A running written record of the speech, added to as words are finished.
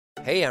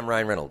Hey, I'm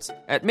Ryan Reynolds.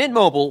 At Mint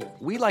Mobile,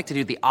 we like to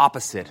do the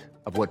opposite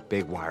of what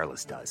Big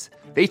Wireless does.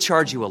 They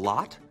charge you a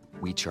lot,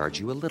 we charge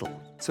you a little.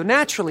 So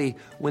naturally,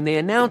 when they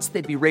announced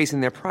they'd be raising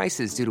their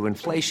prices due to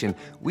inflation,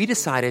 we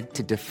decided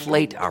to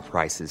deflate our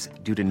prices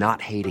due to not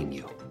hating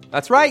you.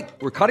 That's right.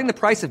 We're cutting the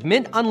price of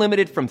Mint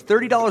Unlimited from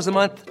 $30 a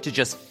month to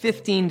just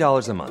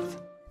 $15 a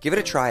month. Give it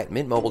a try at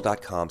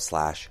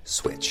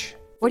mintmobile.com/switch.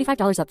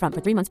 $45 up front for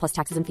 3 months plus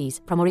taxes and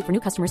fees. Promo rate for new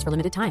customers for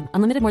limited time.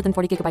 Unlimited more than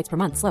 40 gigabytes per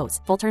month. Slows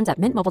full terms at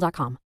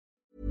mintmobile.com.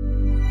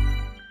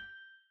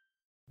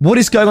 What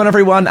is going on,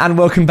 everyone, and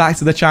welcome back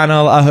to the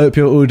channel. I hope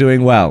you're all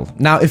doing well.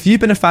 Now, if you've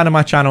been a fan of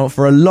my channel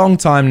for a long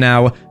time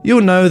now,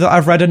 you'll know that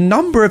I've read a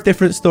number of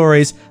different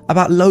stories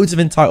about loads of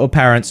entitled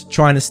parents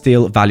trying to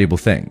steal valuable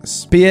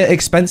things. Be it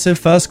expensive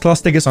first-class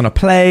tickets on a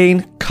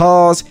plane,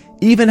 cars,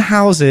 even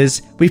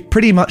houses, we've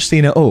pretty much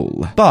seen it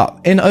all. But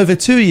in over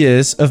 2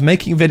 years of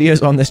making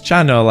videos on this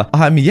channel,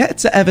 I'm yet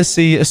to ever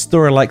see a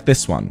story like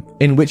this one,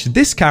 in which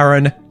this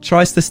Karen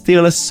tries to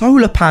steal a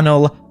solar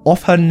panel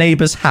off her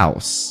neighbor's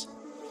house.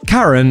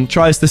 Karen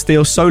tries to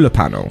steal solar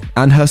panel,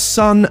 and her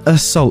son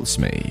assaults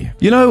me.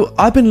 You know,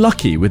 I've been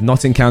lucky with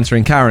not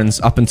encountering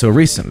Karens up until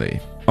recently.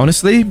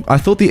 Honestly, I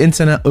thought the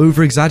internet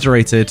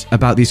over-exaggerated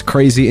about these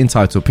crazy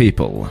entitled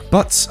people.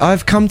 But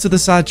I've come to the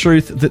sad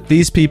truth that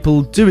these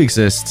people do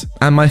exist,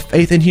 and my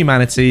faith in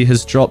humanity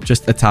has dropped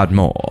just a tad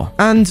more.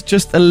 And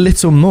just a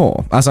little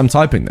more as I'm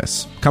typing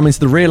this, coming to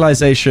the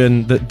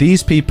realization that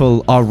these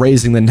people are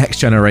raising the next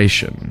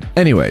generation.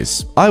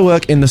 Anyways, I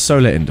work in the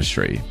solar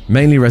industry,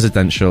 mainly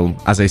residential,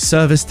 as a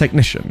service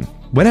technician.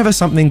 Whenever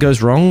something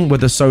goes wrong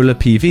with a solar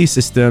PV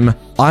system,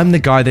 I'm the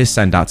guy they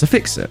send out to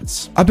fix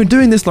it. I've been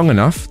doing this long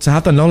enough to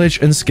have the knowledge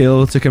and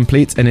skill to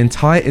complete an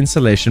entire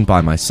installation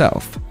by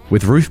myself,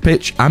 with roof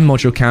pitch and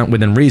module count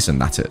within reason,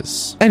 that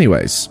is.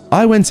 Anyways,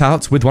 I went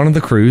out with one of the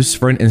crews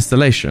for an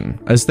installation,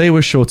 as they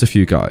were short a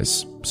few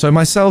guys. So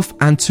myself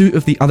and 2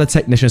 of the other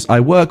technicians I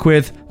work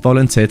with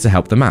volunteered to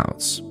help them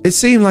out. It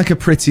seemed like a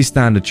pretty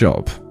standard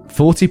job.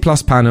 40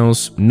 plus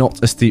panels,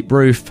 not a steep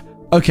roof.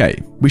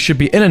 Okay, we should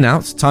be in and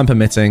out, time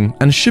permitting,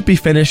 and should be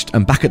finished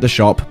and back at the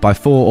shop by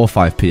 4 or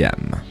 5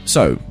 p.m.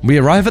 So, we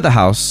arrive at the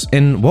house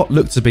in what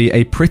looked to be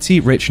a pretty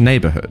rich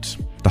neighborhood.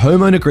 The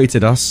homeowner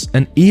greeted us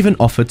and even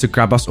offered to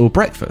grab us all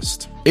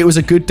breakfast. It was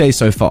a good day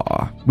so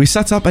far. We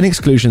set up an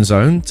exclusion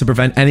zone to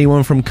prevent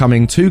anyone from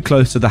coming too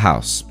close to the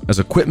house, as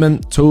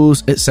equipment,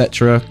 tools,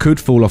 etc. could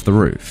fall off the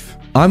roof.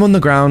 I'm on the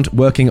ground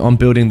working on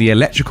building the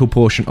electrical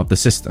portion of the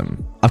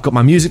system. I've got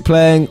my music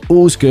playing,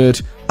 all's good.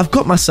 I've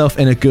got myself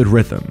in a good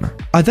rhythm.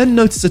 I then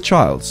notice a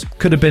child,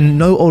 could have been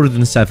no older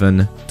than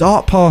 7,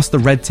 dart past the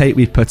red tape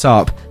we've put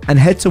up and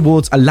head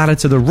towards a ladder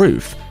to the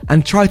roof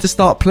and try to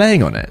start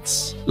playing on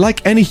it.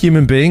 Like any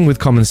human being with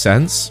common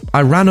sense,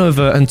 I ran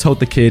over and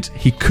told the kid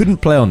he couldn't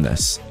play on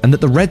this and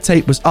that the red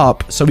tape was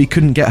up so he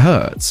couldn't get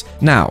hurt.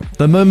 Now,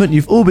 the moment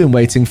you've all been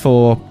waiting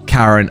for,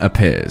 Karen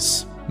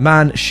appears.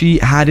 Man, she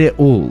had it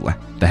all.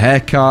 The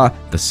haircut,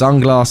 the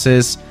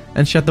sunglasses,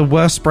 and she had the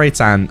worst spray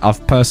tan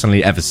I've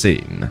personally ever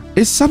seen.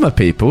 Is summer,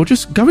 people?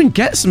 Just go and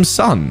get some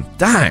sun.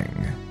 Dang.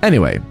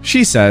 Anyway,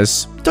 she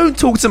says, "Don't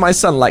talk to my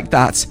son like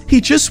that. He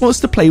just wants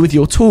to play with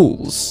your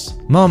tools."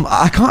 Mum,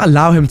 I can't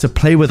allow him to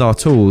play with our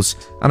tools,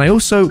 and I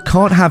also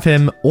can't have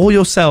him or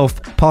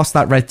yourself pass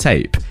that red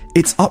tape.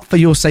 It's up for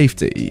your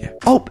safety.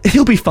 Oh,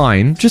 he'll be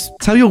fine. Just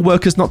tell your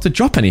workers not to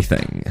drop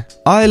anything.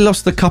 I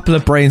lost a couple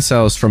of brain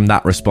cells from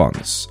that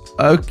response.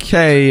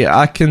 Okay,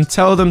 I can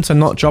tell them to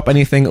not drop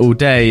anything all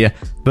day,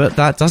 but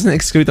that doesn't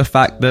exclude the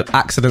fact that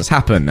accidents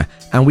happen,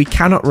 and we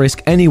cannot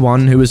risk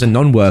anyone who is a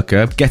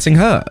non-worker getting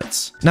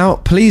hurt. Now,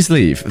 please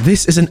leave.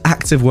 This is an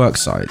active work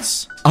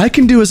site. I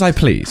can do as I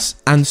please,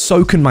 and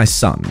so can my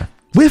son.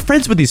 We're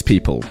friends with these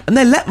people, and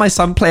they let my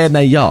son play in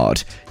their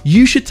yard.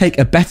 You should take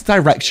a better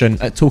direction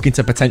at talking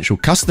to potential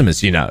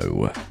customers, you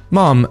know.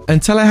 Mom,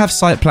 until I have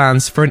site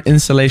plans for an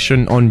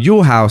installation on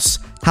your house,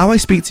 how I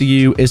speak to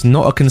you is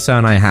not a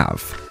concern I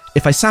have.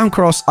 If I sound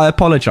cross, I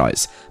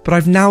apologize, but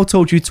I've now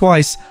told you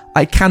twice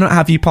I cannot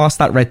have you pass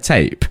that red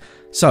tape.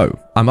 So,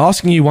 I'm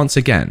asking you once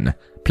again,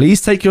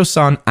 please take your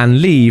son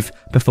and leave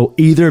before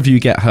either of you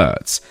get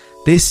hurt.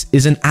 This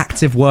is an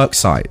active work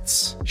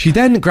site. She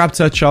then grabbed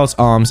her child's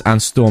arms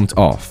and stormed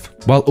off,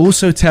 while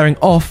also tearing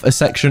off a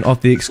section of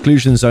the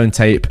exclusion zone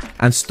tape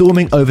and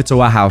storming over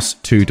to our house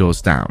 2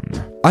 doors down.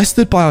 I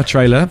stood by our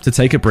trailer to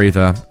take a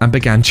breather and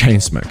began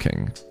chain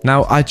smoking.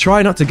 Now, I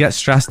try not to get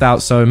stressed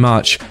out so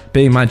much,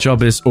 being my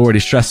job is already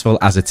stressful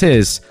as it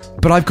is,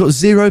 but I've got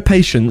zero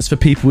patience for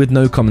people with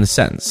no common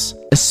sense,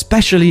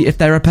 especially if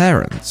they're a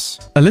parent.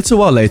 A little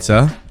while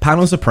later,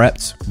 panels are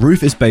prepped,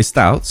 roof is based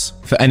out.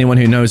 For anyone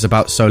who knows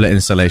about solar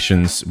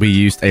installations, we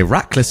used a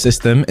rackless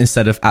system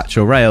instead of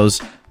actual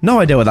rails. No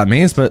idea what that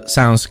means, but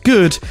sounds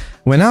good.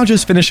 We're now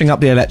just finishing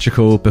up the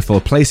electrical before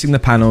placing the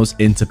panels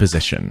into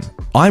position.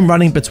 I'm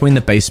running between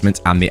the basement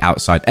and the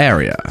outside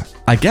area.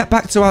 I get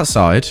back to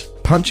outside,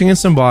 punching in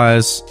some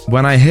wires,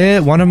 when I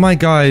hear one of my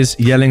guys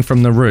yelling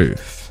from the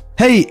roof,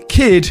 "Hey,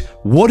 kid,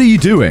 what are you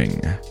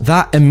doing?"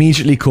 That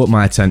immediately caught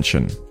my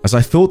attention, as I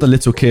thought the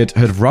little kid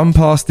had run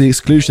past the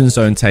exclusion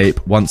zone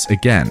tape once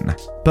again.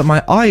 But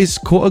my eyes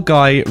caught a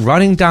guy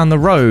running down the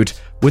road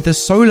with a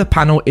solar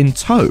panel in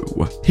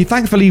tow. He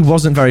thankfully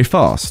wasn't very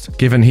fast,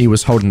 given he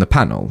was holding the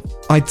panel.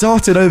 I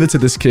darted over to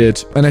this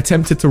kid and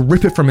attempted to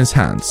rip it from his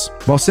hands,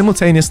 while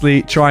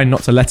simultaneously trying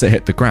not to let it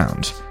hit the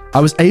ground. I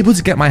was able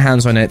to get my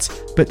hands on it,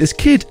 but this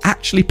kid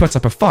actually put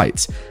up a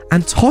fight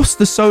and tossed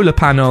the solar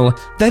panel,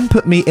 then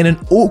put me in an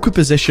awkward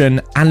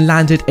position and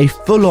landed a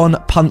full-on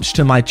punch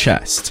to my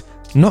chest.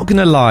 Not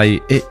gonna lie,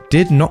 it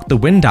did knock the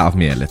wind out of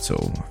me a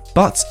little.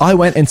 But I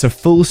went into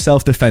full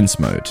self-defense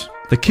mode.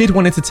 The kid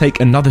wanted to take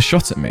another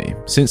shot at me,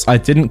 since I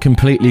didn't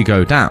completely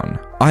go down.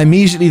 I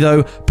immediately,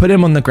 though, put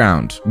him on the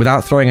ground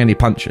without throwing any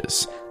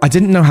punches. I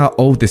didn't know how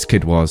old this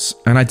kid was,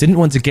 and I didn't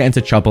want to get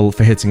into trouble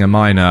for hitting a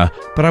minor,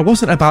 but I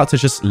wasn't about to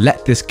just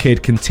let this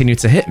kid continue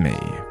to hit me.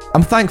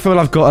 I'm thankful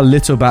I've got a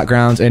little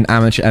background in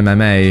amateur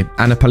MMA,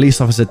 and a police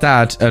officer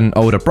dad and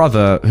older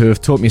brother who have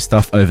taught me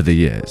stuff over the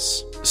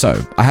years. So,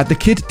 I had the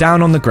kid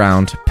down on the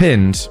ground,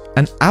 pinned,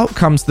 and out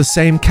comes the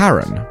same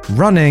Karen,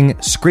 running,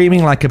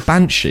 screaming like a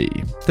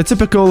banshee. The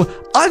typical,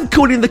 "I'm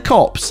calling the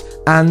cops,"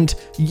 and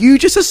 "You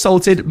just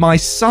assaulted my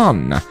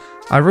son."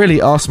 I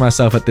really asked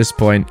myself at this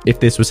point if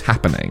this was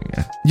happening.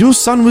 Your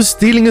son was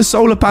stealing a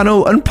solar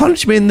panel and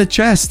punched me in the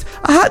chest.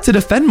 I had to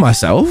defend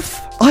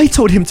myself. I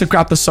told him to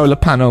grab the solar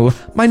panel.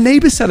 My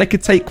neighbor said I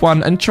could take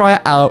one and try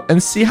it out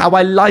and see how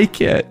I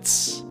like it.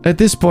 At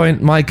this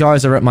point, my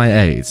guys are at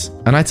my aid,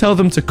 and I tell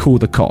them to call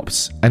the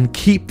cops and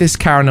keep this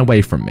Karen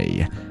away from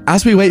me.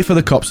 As we wait for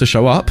the cops to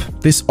show up,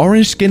 this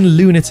orange-skinned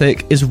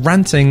lunatic is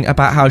ranting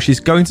about how she's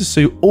going to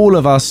sue all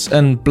of us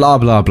and blah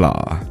blah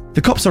blah.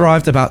 The cops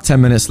arrived about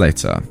 10 minutes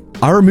later.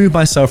 I removed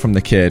myself from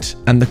the kid,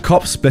 and the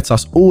cops split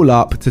us all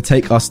up to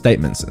take our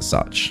statements and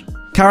such.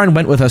 Karen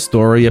went with her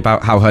story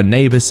about how her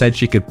neighbor said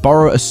she could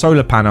borrow a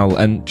solar panel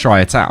and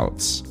try it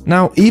out.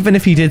 Now, even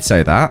if he did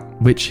say that,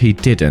 which he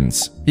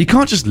didn't, you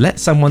can't just let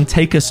someone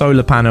take a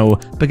solar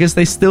panel because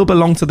they still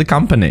belong to the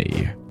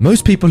company.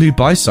 Most people who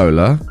buy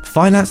solar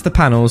finance the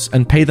panels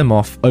and pay them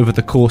off over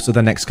the course of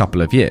the next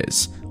couple of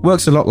years.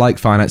 Works a lot like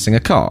financing a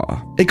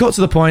car. It got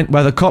to the point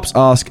where the cops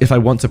asked if I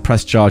want to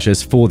press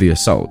charges for the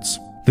assault.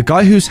 The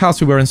guy whose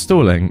house we were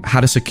installing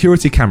had a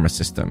security camera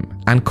system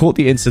and caught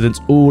the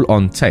incidents all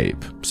on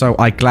tape, so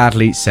I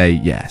gladly say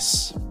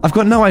yes. I've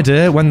got no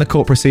idea when the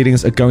court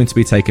proceedings are going to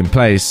be taking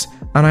place,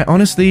 and I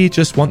honestly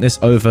just want this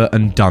over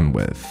and done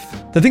with.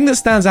 The thing that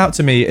stands out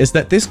to me is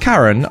that this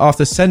Karen,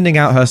 after sending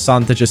out her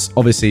son to just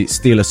obviously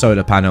steal a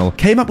solar panel,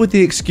 came up with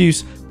the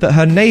excuse that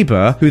her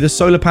neighbor, who the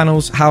solar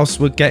panel's house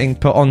were getting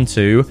put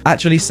onto,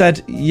 actually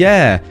said,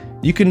 "Yeah,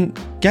 you can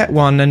get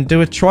one and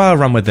do a trial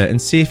run with it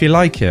and see if you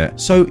like it."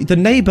 So the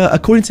neighbor,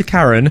 according to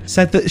Karen,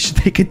 said that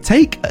they could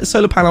take a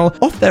solar panel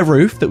off their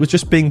roof that was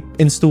just being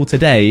installed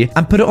today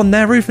and put it on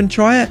their roof and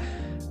try it.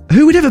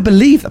 Who would ever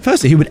believe that?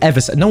 Firstly,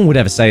 no one would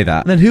ever say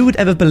that. And then who would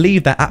ever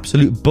believe that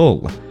absolute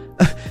bull?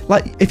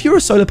 Like, if you're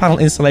a solar panel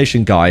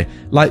installation guy,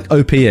 like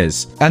OP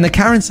is, and the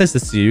Karen says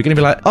this to you, you're going to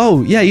be like,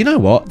 "Oh, yeah, you know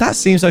what? That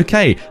seems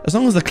okay. As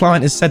long as the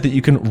client has said that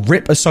you can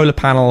rip a solar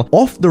panel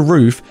off the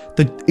roof,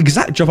 the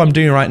exact job I'm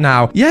doing right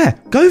now, yeah,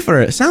 go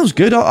for it. Sounds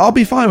good. I'll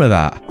be fine with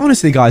that."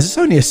 Honestly, guys, it's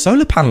only a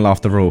solar panel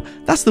after all.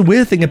 That's the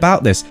weird thing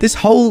about this. This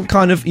whole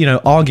kind of,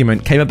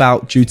 argument came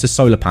about due to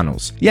solar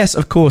panels. Yes,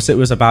 of course, it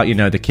was about,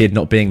 the kid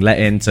not being let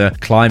in to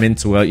climb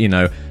into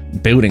a,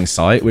 building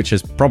site, which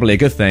is probably a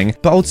good thing,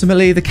 but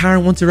ultimately the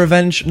Karen wanted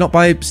revenge not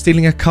by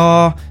stealing a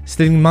car,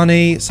 stealing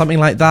money, something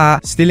like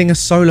that, stealing a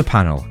solar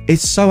panel.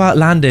 It's so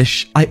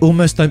outlandish, I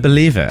almost don't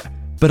believe it,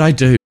 but I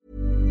do.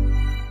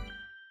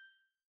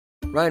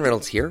 Ryan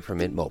Reynolds here from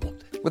Mint Mobile.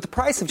 With the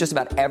price of just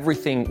about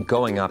everything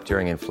going up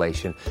during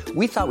inflation,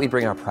 we thought we'd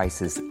bring our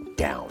prices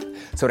down.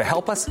 So to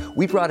help us,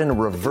 we brought in a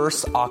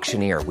reverse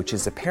auctioneer, which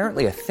is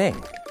apparently a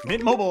thing.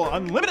 Mint Mobile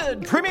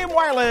Unlimited Premium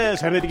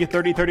Wireless. How to get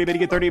 30, 30, bit to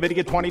get 30, bit to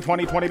get 20,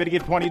 20, 20, bit to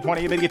get 20,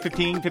 20, bit to get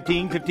 15,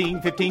 15,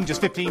 15, 15,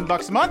 just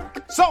 $15 a month?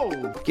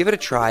 Sold! Give it a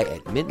try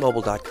at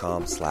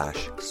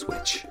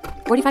mintmobile.com/switch.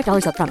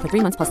 $45 up front for 3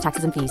 months plus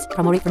taxes and fees.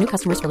 Promo rate for new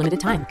customers for limited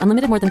time.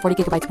 Unlimited more than 40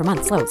 gigabytes per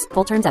month. Slows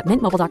full terms at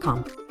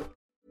mintmobile.com.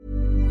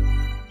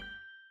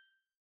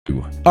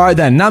 Alright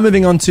then, now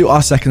moving on to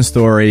our second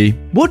story.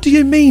 What do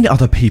you mean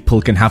other people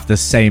can have the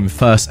same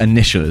first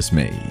initial as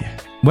me?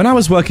 When I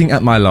was working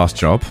at my last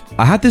job,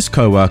 I had this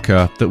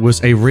coworker that was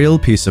a real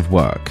piece of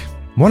work.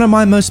 One of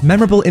my most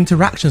memorable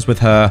interactions with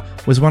her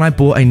was when I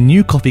brought a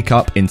new coffee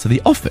cup into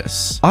the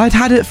office. I'd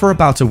had it for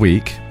about a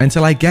week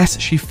until I guess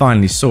she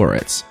finally saw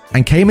it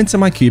and came into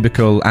my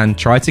cubicle and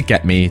tried to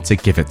get me to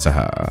give it to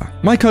her.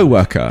 My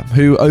coworker,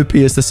 who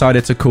OP has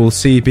decided to call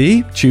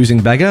CB,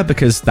 choosing beggar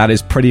because that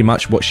is pretty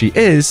much what she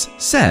is,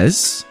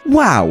 says,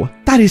 "Wow,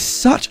 that is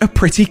such a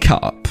pretty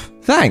cup."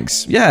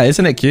 "Thanks. Yeah,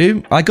 isn't it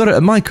cute? I got it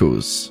at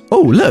Michael's."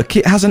 "Oh, look,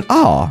 it has an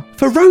R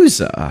for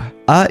Rosa."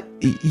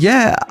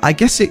 Yeah, I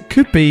guess it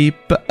could be,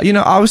 but,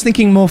 I was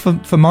thinking more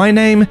for my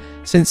name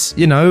since,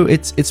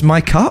 it's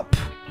my cup."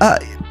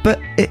 But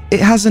it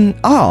has an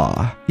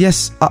R.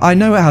 Yes, I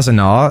know it has an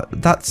R.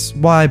 That's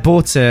why I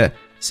bought it,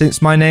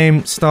 since my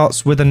name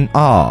starts with an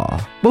R.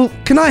 Well,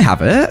 can I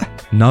have it?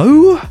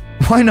 No?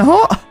 Why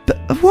not? But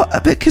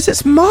what? Because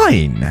it's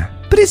mine.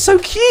 But it's so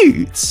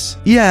cute.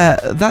 Yeah,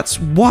 that's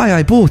why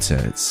I bought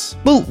it.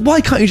 Well, why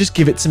can't you just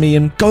give it to me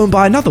and go and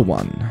buy another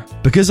one?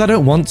 Because I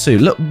don't want to.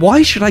 Look,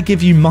 why should I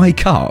give you my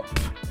cup?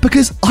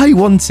 Because I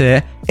want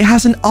it. It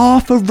has an R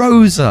for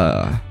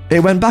Rosa.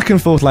 It went back and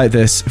forth like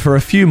this for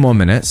a few more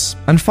minutes,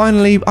 and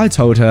finally I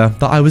told her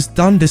that I was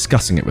done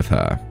discussing it with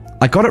her.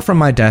 I got it from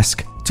my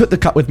desk, took the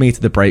cup with me to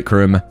the break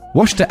room,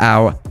 washed it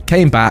out,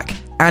 came back,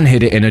 and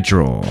hid it in a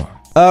drawer.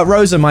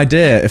 Rosa, my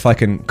dear, if I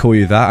can call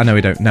you that. I know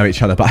we don't know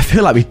each other, but I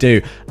feel like we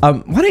do. Why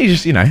don't you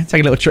just, take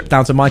a little trip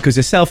down to Michael's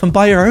yourself and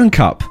buy your own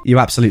cup? You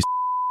absolute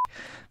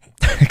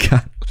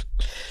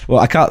Well,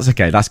 I can't.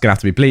 Okay, that's going to have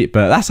to be bleep,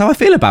 but that's how I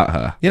feel about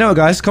her. You know what,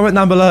 guys? Comment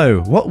down below.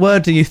 What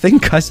word do you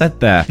think I said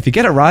there? If you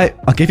get it right,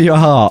 I'll give you a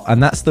heart.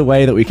 And that's the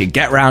way that we can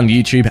get around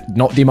YouTube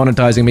not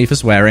demonetizing me for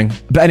swearing.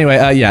 But anyway,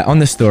 on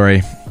this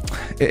story,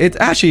 it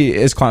actually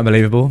is quite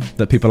unbelievable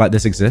that people like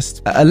this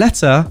exist. A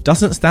letter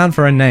doesn't stand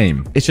for a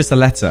name. It's just a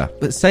letter.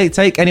 But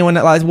take anyone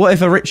that, like, what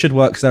if a Richard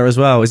works there as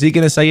well? Is he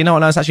going to say, you know what,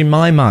 no, it's actually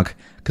my mug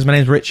because my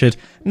name's Richard?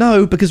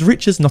 No, because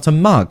Richard's not a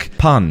mug.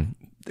 Pun.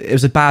 It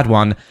was a bad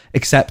one.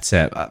 Accept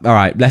it. All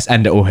right, let's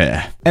end it all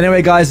here.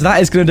 Anyway, guys,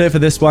 that is going to do it for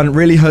this one.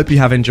 Really hope you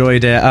have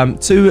enjoyed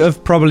it. Two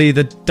of probably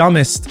the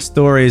dumbest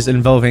stories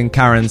involving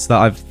Karens that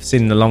I've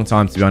seen in a long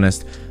time, to be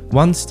honest.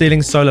 One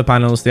stealing solar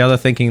panels, the other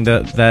thinking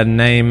that their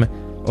name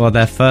or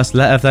their first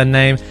letter of their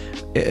name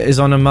is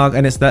on a mug,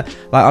 and it's that,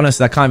 like,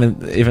 honestly, I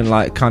can't even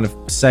like kind of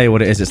say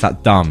what it is. It's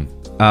that dumb.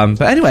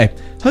 But anyway,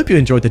 hope you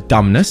enjoyed the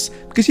dumbness,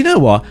 because you know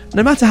what?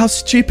 No matter how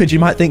stupid you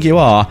might think you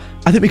are,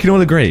 I think we can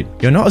all agree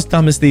you're not as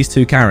dumb as these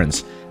two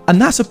Karens.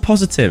 And that's a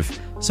positive.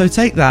 So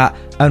take that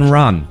and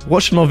run.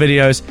 Watch more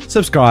videos,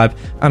 subscribe,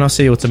 and I'll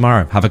see you all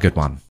tomorrow. Have a good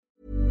one.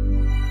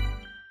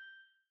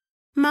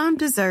 Mom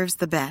deserves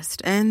the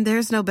best, and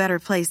there's no better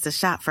place to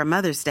shop for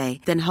Mother's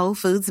Day than Whole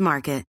Foods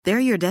Market. They're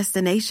your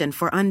destination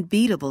for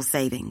unbeatable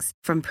savings,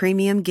 from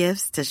premium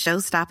gifts to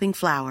show-stopping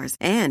flowers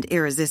and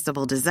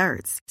irresistible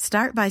desserts.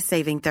 Start by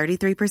saving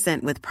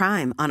 33% with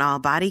Prime on all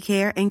body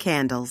care and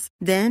candles.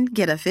 Then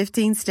get a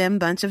 15-stem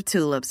bunch of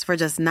tulips for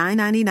just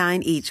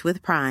 $9.99 each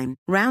with Prime.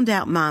 Round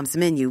out Mom's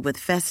menu with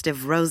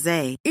festive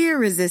rosé,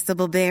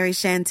 irresistible berry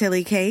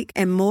chantilly cake,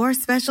 and more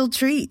special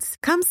treats.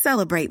 Come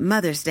celebrate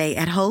Mother's Day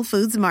at Whole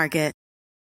Foods Market.